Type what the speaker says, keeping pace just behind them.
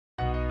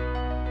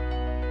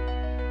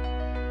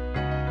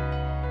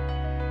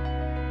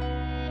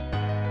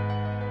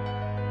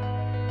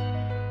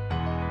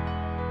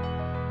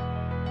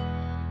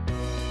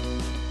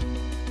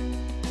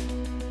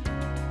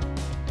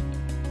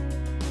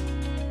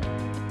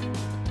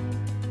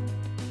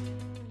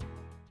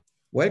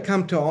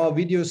Welcome to our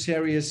video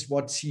series,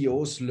 What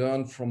CEOs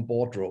Learn from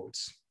Board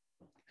Roles.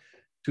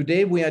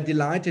 Today, we are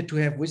delighted to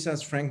have with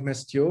us Frank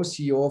Mastiaux,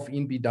 CEO of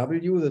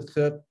EnBW, the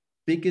third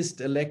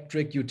biggest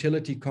electric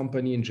utility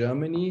company in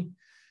Germany,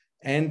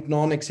 and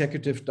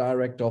non-executive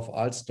director of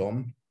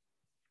Alstom,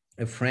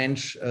 a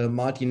French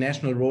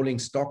multinational rolling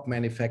stock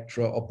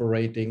manufacturer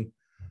operating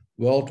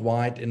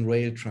worldwide in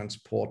rail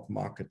transport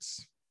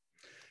markets.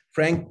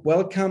 Frank,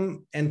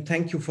 welcome, and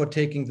thank you for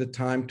taking the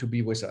time to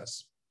be with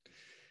us.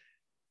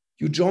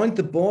 You joined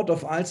the board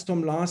of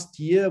Alstom last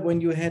year when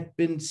you had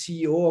been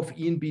CEO of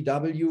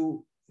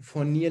EnBW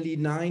for nearly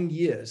 9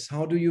 years.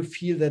 How do you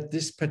feel that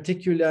this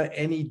particular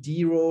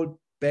NED role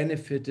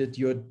benefited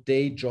your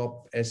day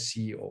job as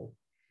CEO?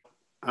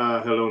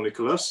 Hello,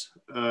 Nicholas.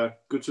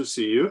 Good to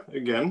see you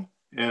again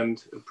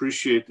and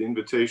appreciate the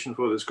invitation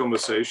for this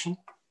conversation.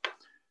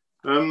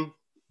 Let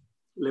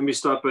me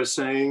start by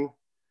saying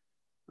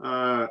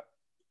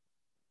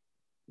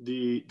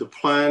the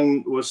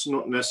plan was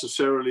not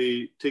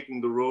necessarily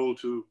taking the role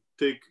to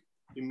take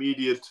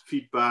immediate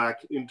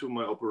feedback into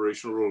my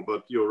operational role,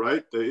 but you're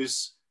right, there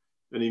is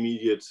an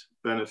immediate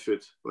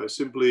benefit by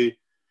simply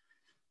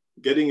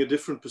getting a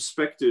different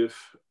perspective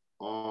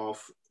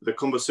of the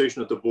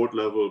conversation at the board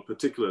level,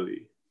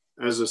 particularly.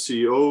 As a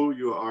CEO,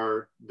 you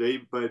are day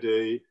by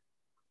day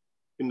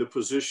in the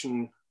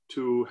position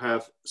to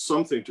have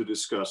something to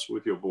discuss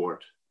with your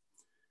board.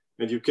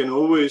 And you can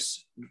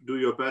always do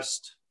your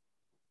best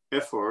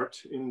effort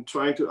in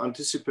trying to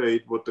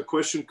anticipate what the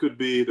question could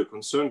be, the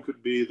concern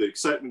could be, the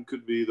excitement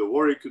could be, the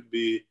worry could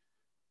be,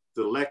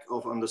 the lack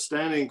of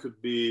understanding could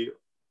be,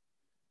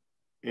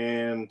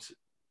 and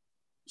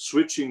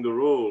switching the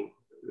role,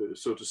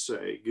 so to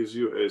say, gives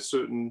you a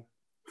certain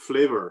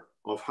flavor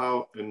of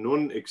how a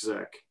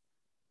non-exec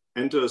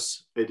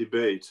enters a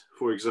debate.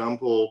 For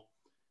example,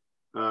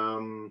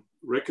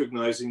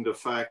 recognizing the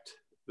fact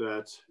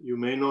that you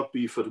may not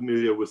be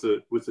familiar with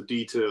the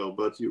detail,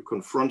 but you're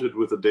confronted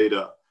with the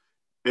data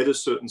at a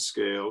certain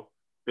scale,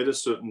 at a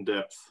certain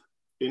depth,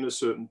 in a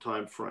certain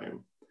time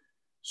frame.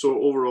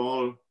 So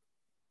overall,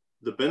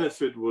 the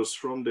benefit was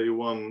from day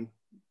one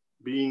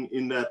being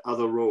in that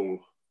other role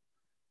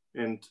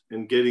and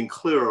getting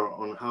clearer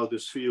on how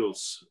this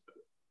feels,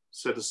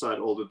 set aside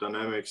all the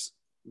dynamics,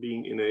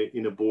 being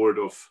in a board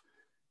of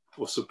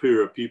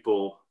superior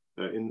people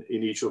in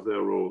each of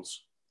their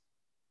roles.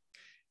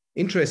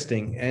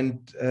 Interesting.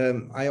 And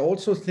I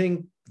also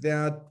think there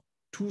are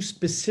two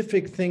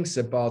specific things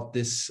about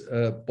this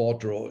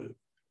board role.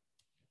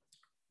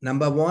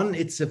 Number one,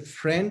 it's a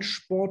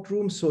French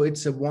boardroom, so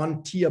it's a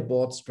one-tier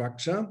board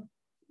structure,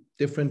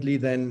 differently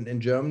than in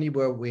Germany,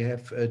 where we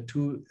have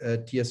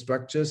two-tier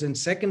structures. And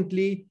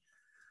secondly,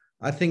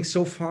 I think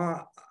so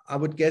far, I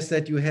would guess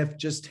that you have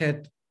just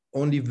had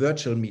only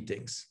virtual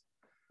meetings.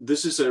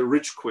 This is a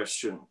rich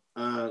question.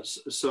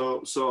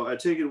 So I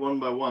take it one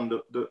by one.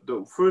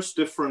 The first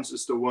difference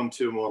is the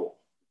one-tier model.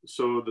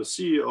 So the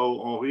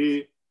CEO,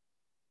 Henri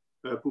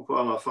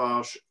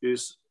Poupard-Lafarge,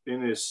 is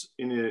in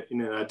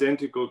an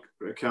identical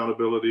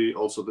accountability,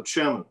 also the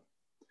chairman,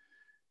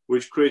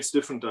 which creates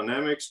different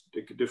dynamics,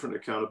 different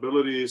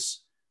accountabilities,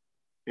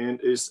 and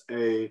is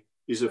a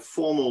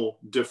formal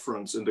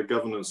difference in the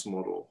governance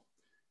model.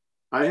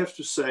 I have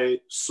to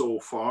say, so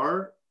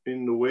far,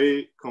 in the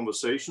way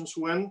conversations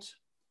went,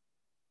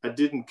 I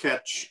didn't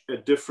catch a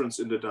difference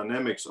in the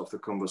dynamics of the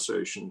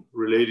conversation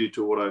related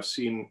to what I've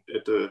seen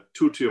at the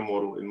two-tier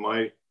model in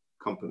my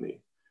company.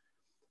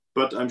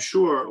 But I'm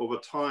sure over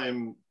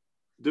time,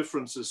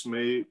 differences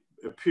may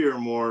appear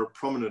more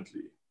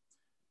prominently.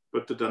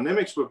 But the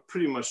dynamics were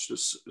pretty much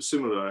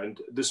similar, and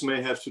this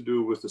may have to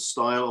do with the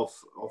style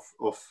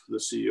of the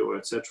CEO,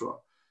 etc.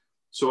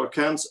 So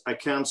I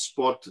can't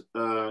spot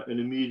an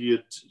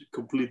immediate,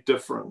 complete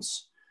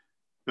difference.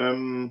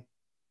 The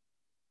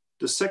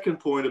second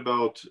point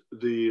about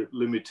the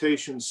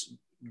limitations,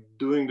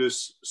 doing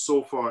this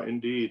so far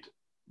indeed,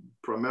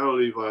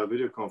 primarily via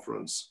video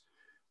conference,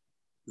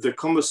 the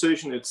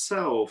conversation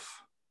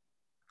itself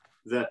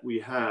that we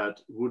had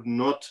would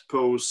not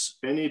pose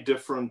any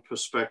different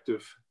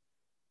perspective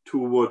to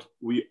what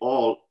we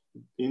all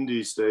in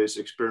these days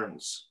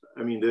experience.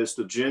 I mean, there's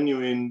the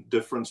genuine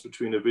difference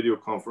between a video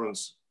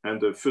conference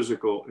and a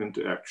physical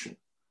interaction.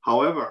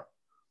 However,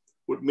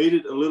 what made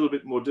it a little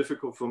bit more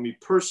difficult for me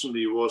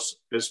personally was,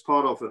 as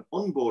part of an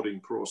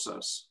onboarding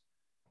process,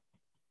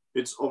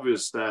 it's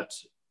obvious that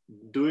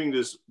doing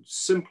this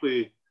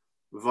simply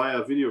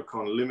via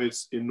videocon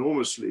limits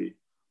enormously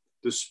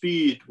the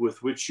speed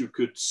with which you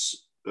could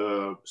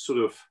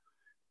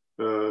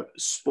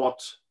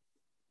spot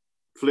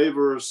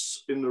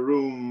flavors in the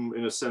room,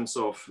 in a sense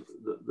of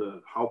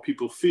how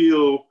people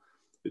feel.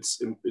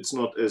 It's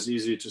not as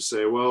easy to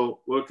say,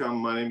 well, welcome,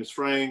 my name is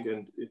Frank,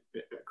 and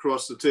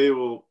across the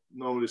table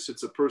normally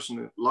sits a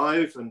person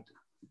live,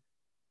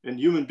 and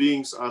human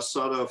beings are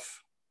sort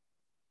of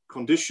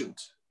conditioned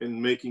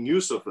in making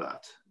use of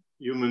that.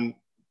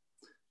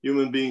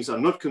 Human beings are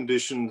not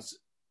conditioned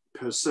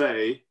per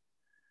se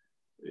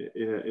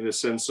in a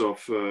sense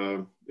of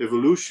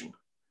evolution.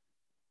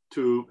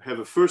 to have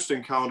a first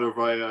encounter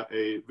via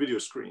a video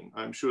screen.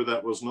 I'm sure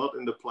that was not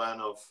in the plan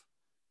of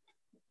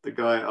the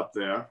guy up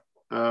there.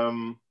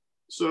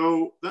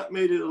 So that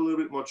made it a little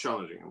bit more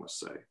challenging, I must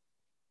say.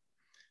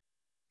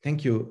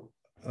 Thank you.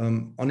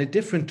 On a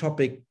different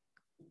topic,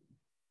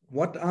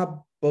 what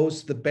are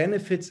both the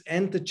benefits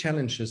and the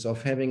challenges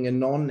of having a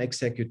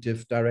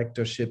non-executive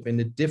directorship in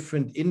a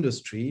different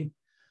industry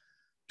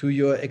to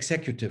your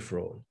executive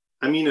role?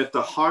 I mean, at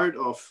the heart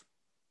of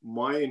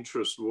my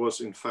interest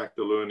was, in fact,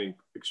 the learning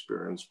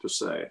experience per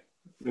se.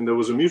 I mean, there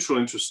was a mutual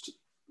interest.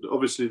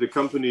 Obviously, the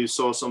company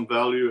saw some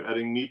value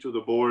adding me to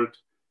the board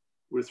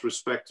with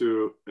respect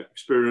to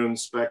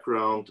experience,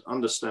 background,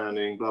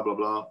 understanding, blah, blah,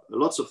 blah,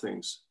 lots of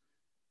things.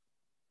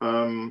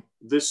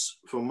 This,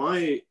 from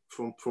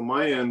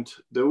my end,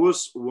 there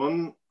was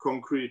one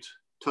concrete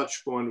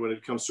touch point when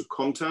it comes to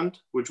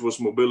content, which was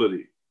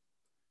mobility.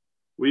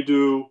 We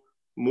do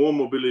more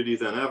mobility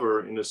than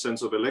ever in the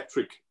sense of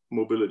electric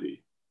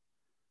mobility.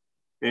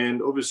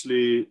 And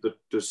obviously the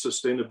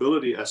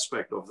sustainability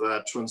aspect of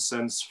that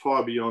transcends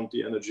far beyond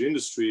the energy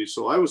industry.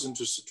 So I was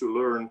interested to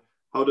learn,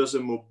 how does a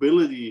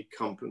mobility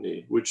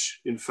company,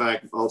 which in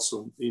fact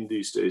Alstom in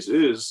these days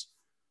is,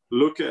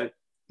 look at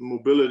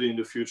mobility in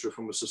the future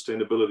from a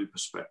sustainability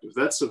perspective?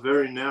 That's a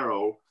very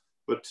narrow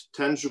but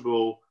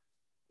tangible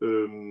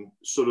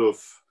sort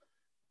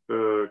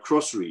of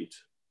cross-read.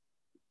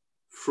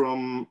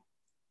 From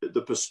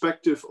the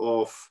perspective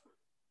of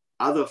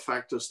other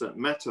factors that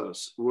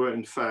matters were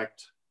in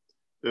fact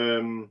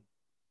the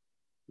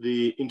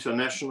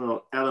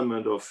international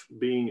element of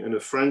being in a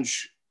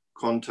French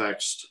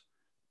context.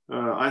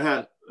 I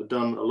had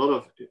done a lot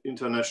of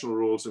international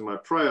roles in my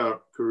prior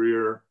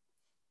career.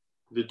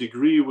 The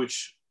degree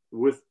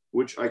with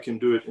which I can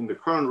do it in the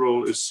current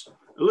role is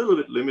a little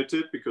bit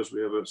limited because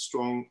we have a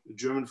strong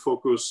German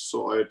focus.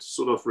 So I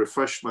sort of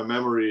refreshed my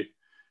memory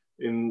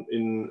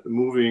in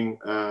moving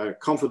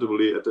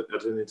comfortably at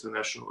an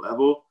international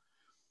level.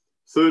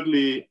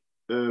 Thirdly,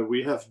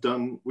 we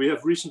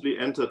have recently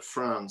entered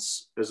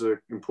France as an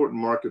important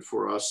market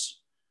for us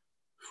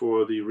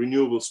for the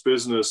renewables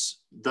business.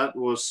 That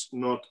was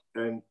not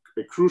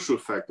a crucial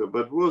factor,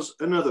 but was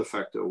another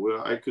factor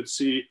where I could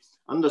see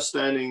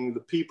understanding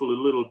the people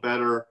a little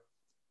better,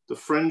 the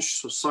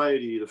French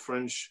society, the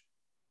French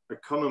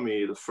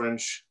economy, the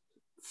French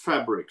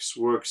fabrics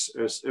works,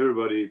 as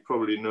everybody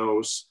probably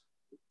knows,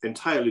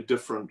 entirely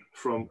different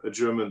from a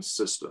German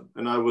system.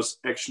 And I was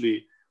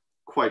actually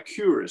quite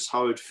curious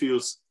how it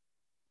feels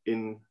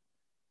in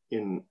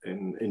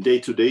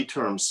day-to-day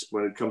terms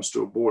when it comes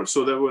to a board.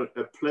 So there were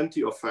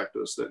plenty of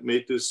factors that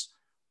made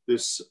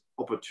this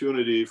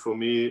opportunity for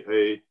me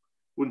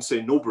wouldn't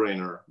say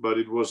no-brainer, but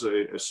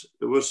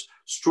there was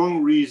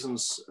strong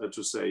reasons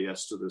to say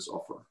yes to this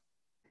offer.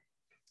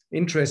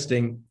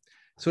 Interesting.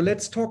 So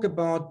let's talk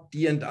about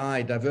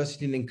D&I,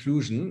 diversity and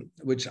inclusion,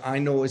 which I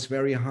know is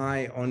very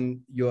high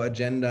on your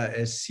agenda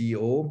as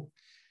CEO.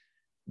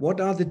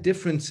 What are the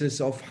differences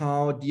of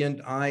how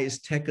D&I is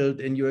tackled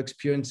in your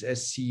experience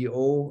as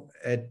CEO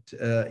at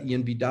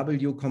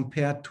EnBW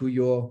compared to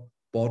your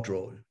board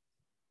role?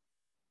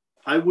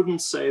 I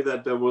wouldn't say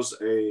that there was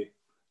a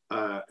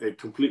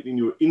completely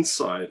new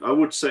insight. I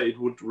would say it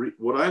would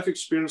what I've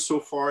experienced so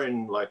far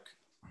in like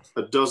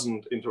a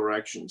dozen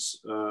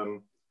interactions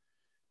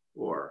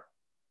or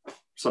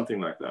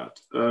something like that.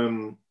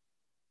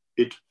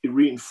 It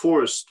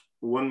reinforced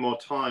one more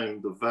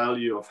time the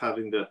value of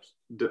having that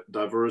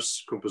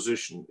diverse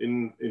composition.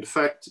 In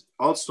fact,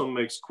 Alstom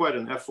makes quite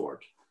an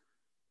effort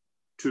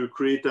to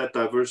create that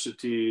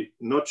diversity,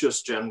 not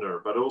just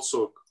gender, but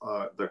also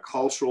the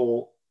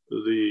cultural,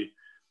 the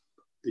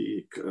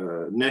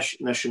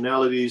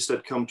nationalities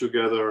that come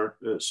together.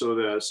 So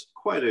there's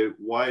quite a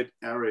wide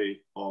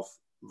array of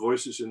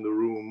voices in the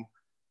room,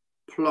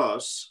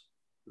 plus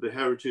the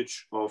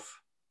heritage of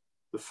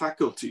the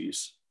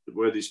faculties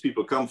where these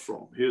people come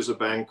from. Here's a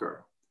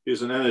banker,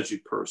 here's an energy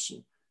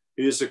person,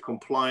 here's a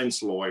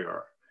compliance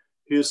lawyer,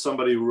 here's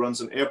somebody who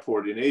runs an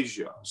airport in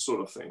Asia,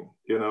 sort of thing,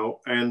 you know,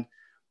 and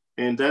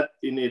that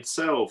in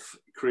itself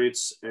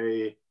creates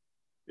a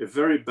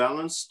very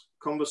balanced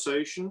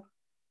conversation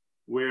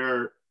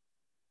where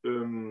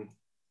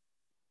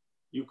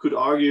you could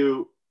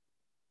argue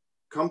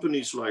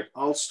companies like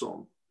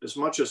Alstom, as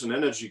much as an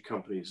energy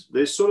companies,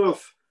 they sort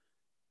of,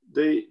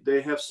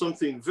 they have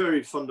something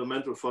very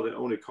fundamental for their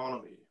own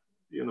economy.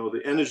 You know,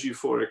 the energy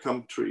for a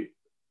country,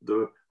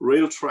 the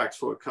rail tracks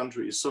for a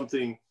country is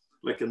something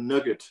like a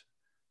nugget,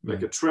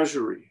 like a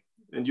treasury.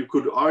 And you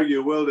could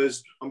argue, well,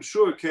 there's, I'm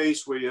sure, a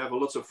case where you have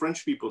lots of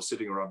French people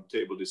sitting around the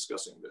table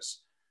discussing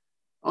this.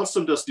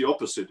 Alstom does the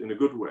opposite in a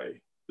good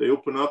way. They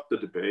open up the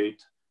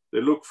debate.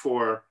 They look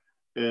for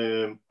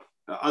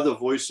other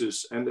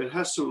voices. And it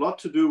has a lot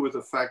to do with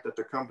the fact that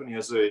the company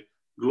has a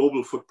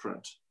global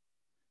footprint.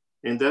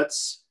 And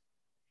that's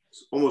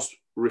almost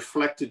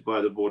reflected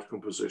by the board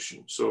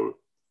composition. So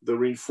the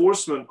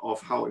reinforcement of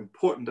how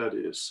important that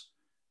is,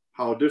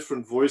 how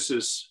different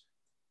voices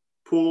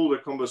pull the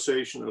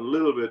conversation a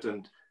little bit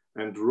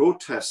and road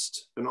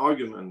test an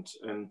argument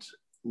and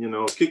you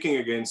know, kicking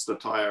against the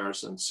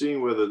tires and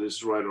seeing whether this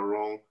is right or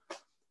wrong.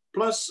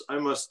 Plus, I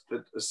must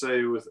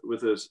say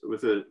with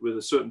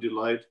a certain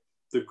delight,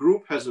 the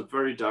group has a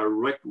very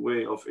direct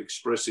way of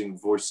expressing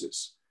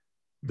voices.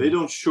 They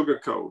don't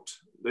sugarcoat,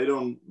 they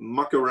don't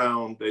muck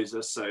around, they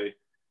just say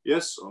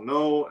yes or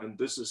no, and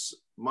this is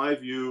my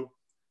view.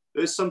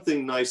 There's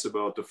something nice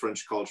about the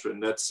French culture in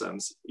that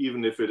sense,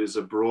 even if it is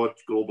a broad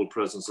global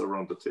presence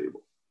around the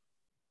table.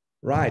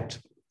 Right.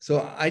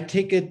 So I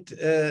take it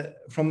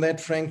from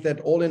that, Frank, that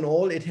all in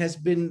all, it has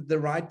been the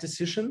right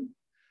decision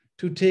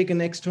to take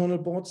an external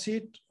board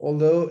seat,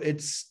 although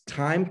it's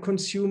time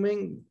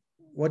consuming,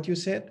 what you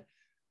said?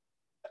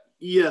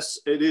 Yes,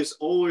 it is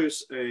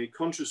always a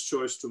conscious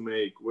choice to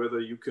make, whether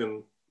you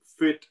can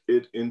fit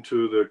it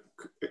into the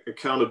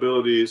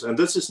accountabilities. And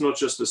this is not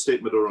just a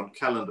statement around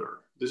calendar.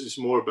 This is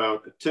more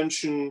about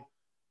attention.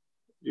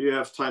 You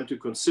have time to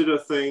consider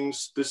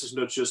things. This is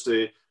not just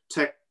a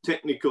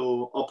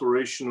technical,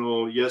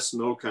 operational, yes,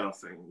 no kind of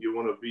thing. You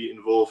want to be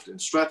involved in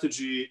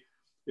strategy.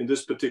 In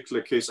this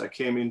particular case, I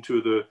came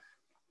into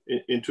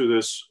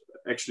this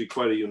actually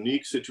quite a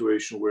unique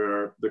situation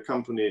where the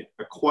company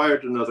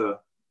acquired another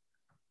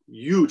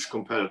huge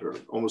competitor,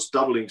 almost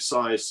doubling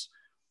size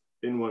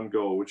in one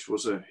go, which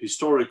was a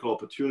historical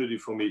opportunity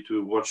for me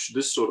to watch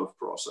this sort of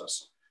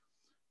process.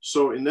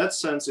 So in that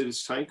sense, it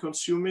is time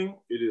consuming.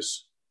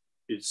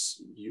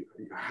 You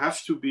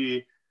have to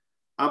be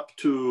up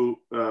to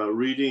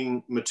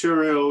reading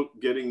material,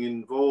 getting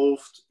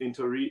involved,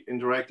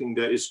 interacting.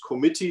 There is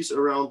committees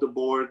around the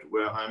board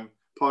where I'm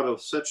part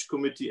of such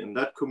committee and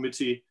that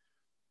committee.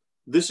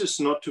 This is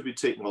not to be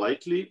taken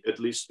lightly, at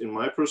least in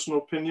my personal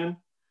opinion.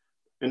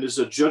 And it's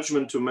a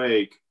judgment to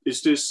make.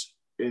 Is this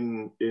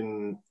in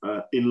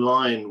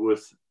line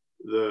with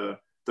the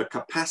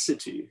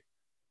capacity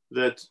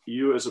that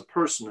you as a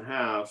person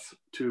have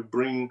to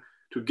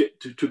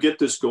get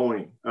this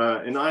going?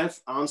 And I've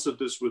answered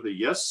this with a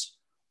yes.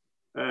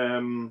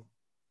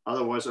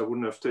 Otherwise, I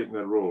wouldn't have taken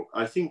that role.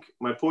 I think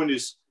my point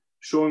is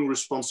showing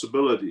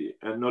responsibility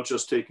and not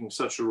just taking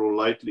such a role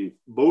lightly,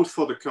 both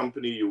for the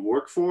company you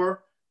work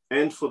for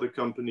and for the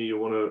company you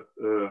want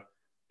to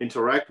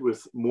interact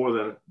with more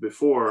than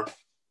before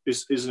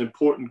is an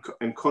important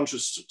and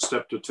conscious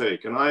step to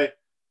take. And I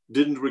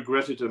didn't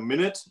regret it a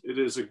minute. It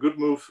is a good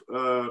move.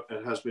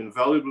 It has been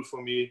valuable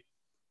for me.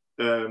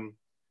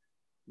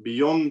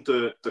 Beyond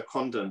the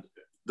content,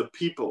 the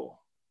people,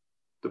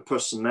 the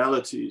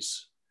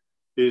personalities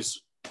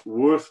is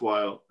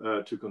worthwhile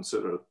to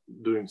consider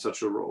doing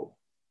such a role.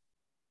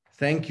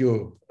 Thank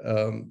you,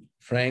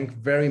 Frank,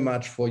 very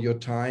much for your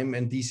time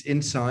and these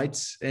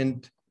insights,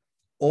 and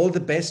all the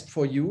best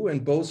for you in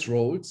both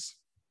roles.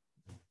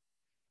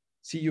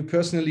 See you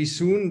personally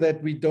soon,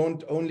 that we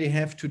don't only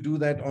have to do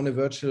that on a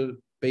virtual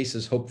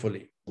basis,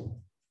 hopefully.